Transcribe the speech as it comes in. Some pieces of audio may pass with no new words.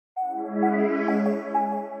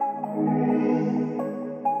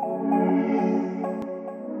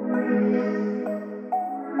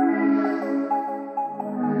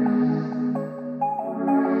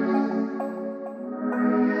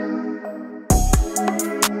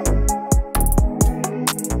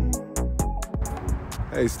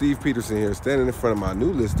Hey, Steve Peterson here, standing in front of my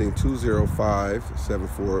new listing,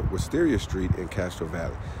 20574 Wisteria Street in Castro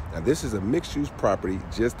Valley. Now, this is a mixed-use property,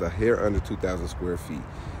 just a hair under 2,000 square feet.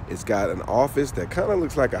 It's got an office that kind of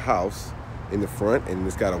looks like a house in the front, and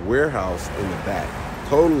it's got a warehouse in the back,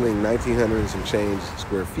 totaling 1,900 and some change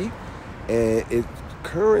square feet. And it's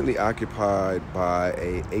currently occupied by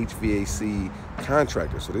a HVAC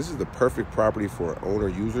contractor. So this is the perfect property for an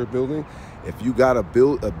owner-user building. If you got to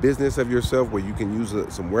build a business of yourself where you can use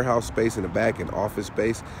some warehouse space in the back and office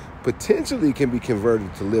space, potentially can be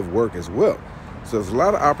converted to live work as well. So there's a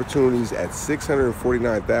lot of opportunities at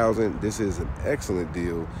 $649,000. This is an excellent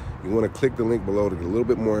deal. You want to click the link below to get a little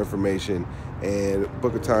bit more information and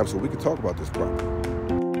book a time so we can talk about this property.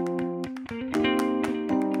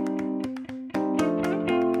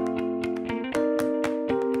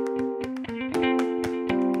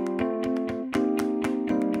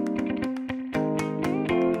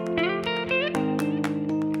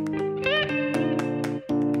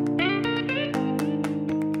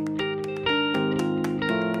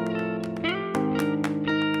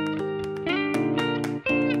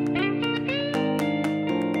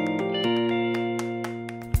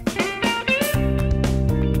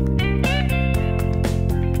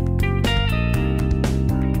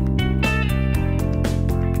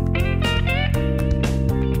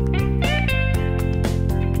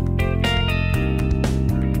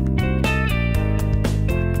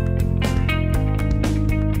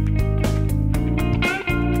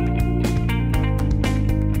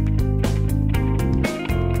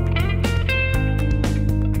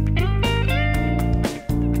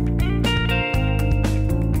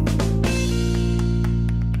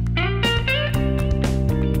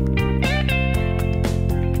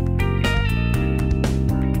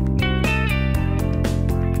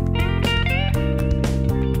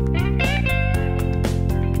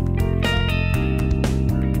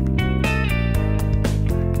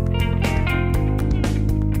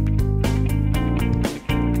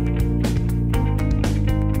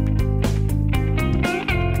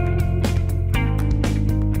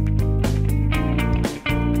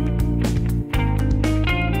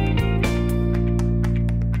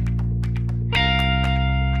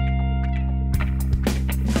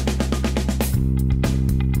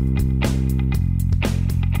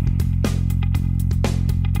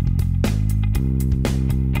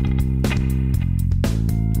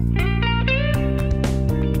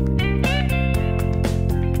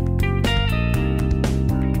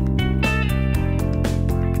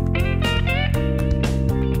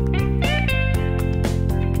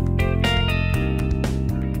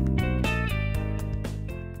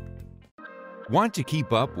 Want to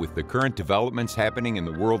keep up with the current developments happening in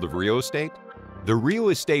the world of real estate? The Real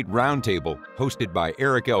Estate Roundtable, hosted by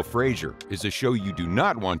Eric L. Frazier, is a show you do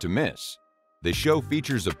not want to miss. The show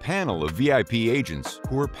features a panel of VIP agents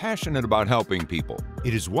who are passionate about helping people.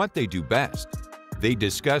 It is what they do best. They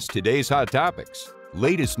discuss today's hot topics,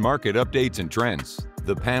 latest market updates and trends.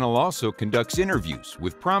 The panel also conducts interviews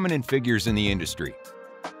with prominent figures in the industry.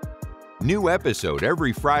 New episode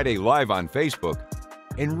every Friday live on Facebook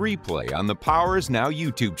and replay on the Power Is Now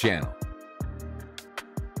YouTube channel.